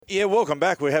Yeah, welcome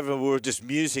back. We were just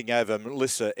musing over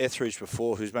Melissa Etheridge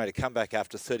before, who's made a comeback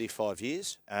after 35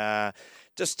 years. Her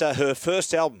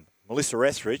first album, Melissa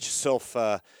Etheridge,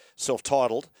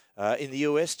 self-titled, in the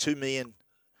US, 2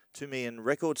 million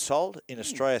records sold. In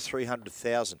Australia,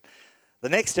 300,000. The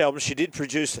next album, she did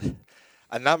produce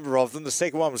a number of them. The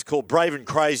second one was called Brave and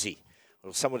Crazy.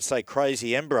 Well, some would say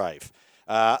Crazy and Brave.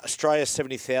 Australia,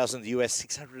 70,000. The US,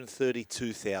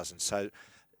 632,000. So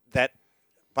that...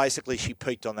 Basically, she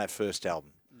peaked on that first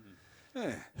album.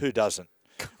 Yeah. Who doesn't?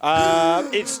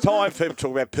 It's time for people to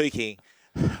talk about peaking.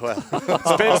 Well,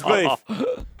 it's Ben's beef.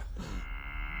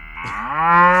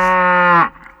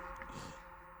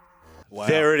 Wow.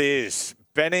 There it is.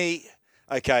 Benny,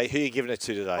 okay, who are you giving it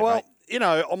to today, well, mate? You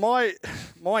know, on my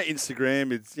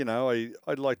Instagram, it's, you know,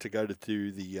 I'd like to go to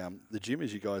the gym,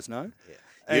 as you guys know. Yeah.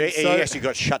 He actually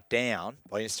got shut down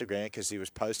by Instagram because he was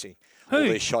posting all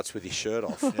these shots with his shirt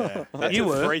off. Yeah. That's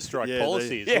a three-strike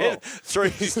policy as well.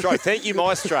 Three-strike. Thank you,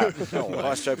 Maestro.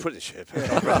 Maestro, put the shirt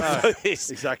back on.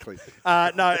 Exactly.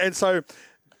 No, and so,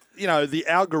 you know, the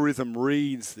algorithm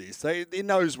reads this. It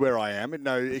knows where I am.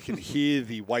 It can hear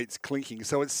the weights clinking.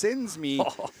 So it sends me...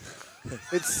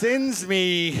 It sends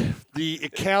me the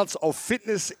accounts of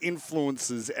fitness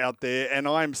influencers out there, and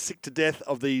I'm sick to death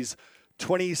of these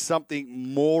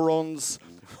 20-something morons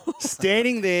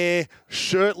standing there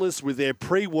shirtless with their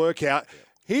pre-workout.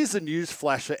 Here's a news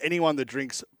flash for anyone that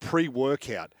drinks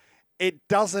pre-workout. It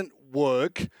doesn't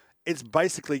work. It's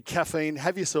basically caffeine.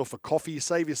 Have yourself a coffee.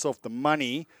 Save yourself the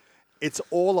money. It's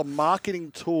all a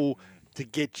marketing tool to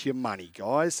get your money,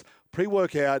 guys.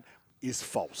 Pre-workout is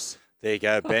false. There you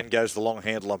go. Ben goes the long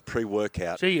handle on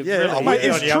pre-workout. Gee, it's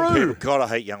young true. People. God, I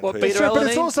hate young people. But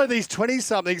it's also these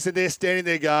 20-somethings and they're standing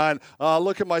there going, oh,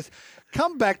 look at my...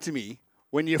 Come back to me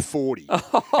when you're 40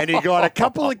 and you got a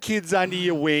couple of kids under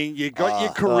your wing, you got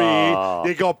your career,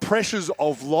 you got pressures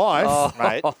of life.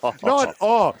 Mate. Not,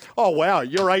 wow,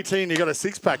 you're 18, you got a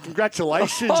six-pack.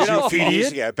 Congratulations, you know, you a few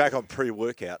years idiot. ago, back on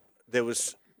pre-workout, there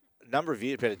was a number of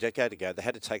years, about a decade ago, they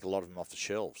had to take a lot of them off the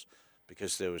shelves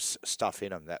because there was stuff in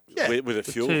them that with a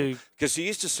fuel. Because you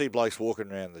used to see blokes walking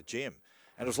around the gym,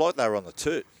 and it was like they were on the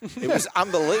toot. It was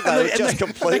unbelievable. They were just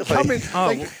completely...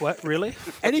 What, really?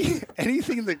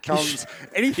 Anything that comes...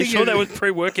 Anything You sure that was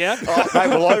pre-workout? Mate,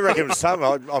 well, I reckon some.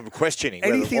 I'm questioning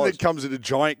anything that comes in a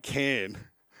giant can...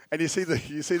 And you see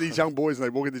these young boys and they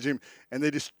walk in the gym and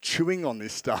they're just chewing on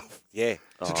this stuff. Yeah.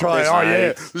 To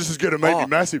try, this is going to make me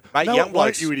massive. Mate, no, young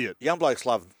blokes, you idiot. Young blokes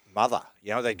love Mother.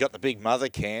 You know, they got the big Mother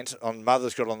cans.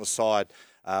 Mother's got on the side,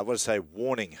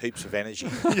 warning, heaps of energy.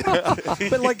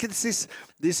 But like it's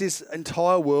this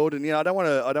entire world, and you know, I don't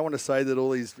want to say that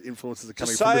all these influences are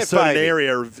coming from a certain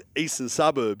area of eastern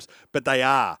suburbs, but they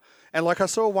are. And like I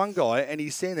saw one guy, and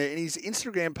he's saying there, in his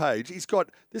Instagram page, this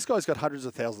guy's got hundreds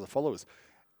of thousands of followers.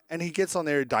 And he gets on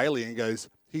there daily and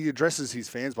he addresses his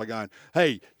fans by going,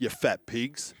 hey, you fat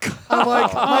pigs. I'm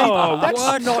like, mate,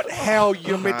 that's not how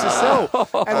you're meant to sell.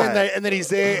 And then he's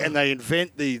there and they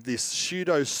invent this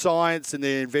pseudoscience and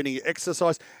they're inventing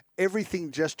exercise,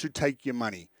 everything just to take your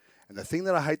money. And the thing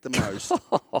that I hate the most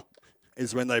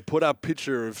is when they put up a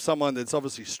picture of someone that's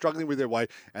obviously struggling with their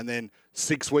weight and then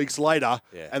 6 weeks later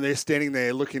and they're standing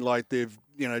there looking like they've,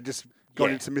 just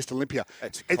gone into Mr. Olympia.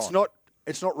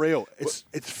 It's not real. It's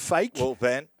fake. Well,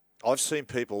 Ben, I've seen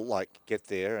people get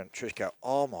there and Trish go,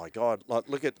 "Oh my God!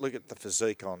 Look at the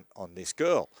physique on this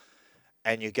girl,"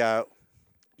 and you go,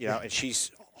 and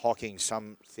she's hawking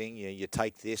something. You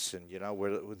take this, and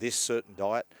with this certain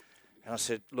diet. And I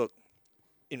said, "Look,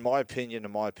 in my opinion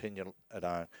alone,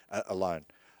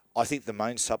 I think the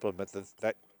main supplement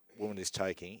that woman is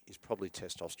taking is probably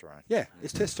testosterone. Yeah,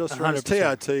 it's testosterone. 100%. It's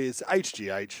TRT. It's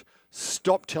HGH.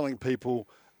 Stop telling people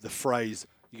the phrase,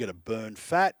 you got to burn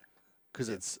fat because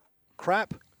it's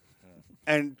crap,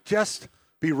 and just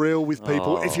be real with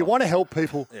people. If you want to help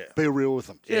people, be real with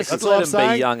them. Yes, that's let what I'm them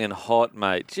saying. be young and hot,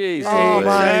 mate. Jeez.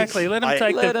 Exactly. Let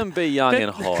them Let them be young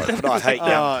and hot. But I hate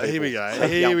young people. Here we go.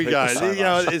 Here we go. So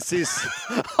it's this.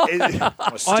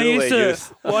 I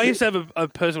used to have a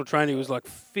personal trainer who was like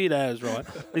fit as, right?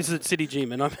 This is at City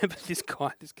Gym, and I remember this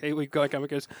Kiwi guy come and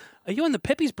goes, "Are you on the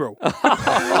Peppies, bro? Are you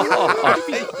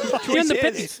on the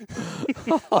Peppies?"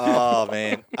 Oh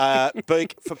man,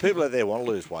 Beak, for people out there who want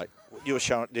to lose weight, you were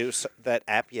showing that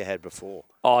app you had before.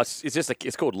 Oh,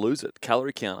 it's called Lose It,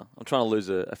 Calorie Counter. I'm trying to lose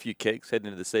a few kegs heading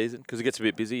into the season because it gets a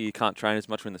bit busy. You can't train as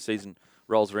much when the season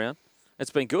rolls around.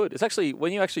 It's been good. It's actually,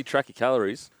 when you actually track your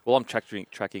calories, well, I'm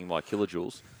tracking my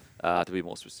kilojoules to be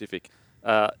more specific.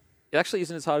 It actually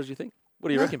isn't as hard as you think. What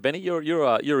do you reckon, Benny?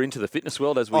 You're into the fitness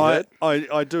world, as we heard.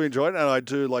 I do enjoy it, and I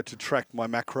do like to track my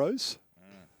macros.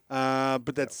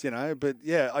 But that's,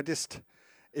 I just...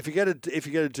 if you're going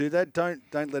to do that, don't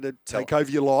let it take over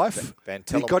your life. Ben,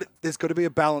 there's got to be a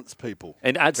balance, people.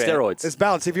 And add steroids. There's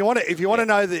balance. If you want to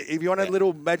know that, if you want a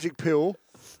little magic pill,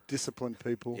 discipline,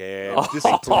 people. Yeah.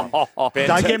 Discipline.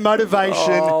 Don't get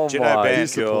motivation. Oh, Do you know, Ben?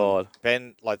 God.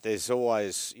 Ben, like there's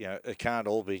always, it can't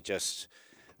all be just,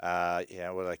 what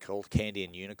are they called? Candy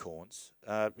and unicorns.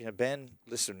 Ben,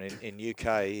 listen, in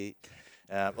UK,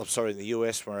 I'm sorry, in the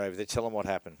US, when we're over there, tell them what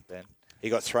happened, Ben. He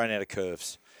got thrown out of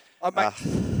curves. I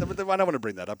don't want to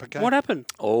bring that up, okay? What happened?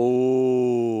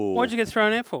 Oh. Why'd you get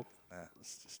thrown out for?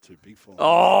 It's just too big for me.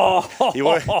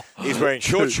 Oh. He's wearing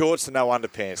short shorts and no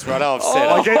underpants. Right, I've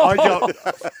said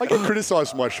it. I get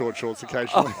criticised for my short shorts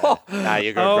occasionally. No,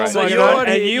 you're great. So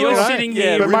you're sitting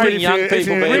here ripping young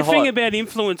people being riffing hot. about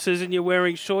influencers and you're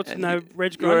wearing shorts and no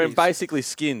Reg You're wearing Grundys. basically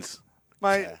skins.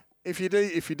 Mate, if you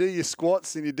do your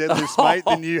squats and your deadlifts, mate,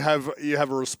 then you have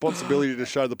a responsibility to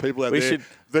show the people out there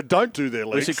that don't do their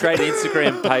legs. We should create an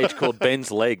Instagram page called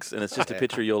Ben's Legs, and it's just a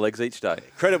picture of your legs each day.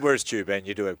 Credit where it's due, Ben.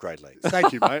 You do have great legs.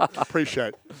 Thank you, mate.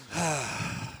 Appreciate it.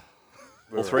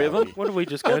 All three of them? What did we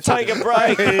just go We'll through? take a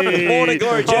break. Morning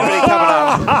Glory Germany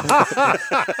coming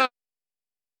up.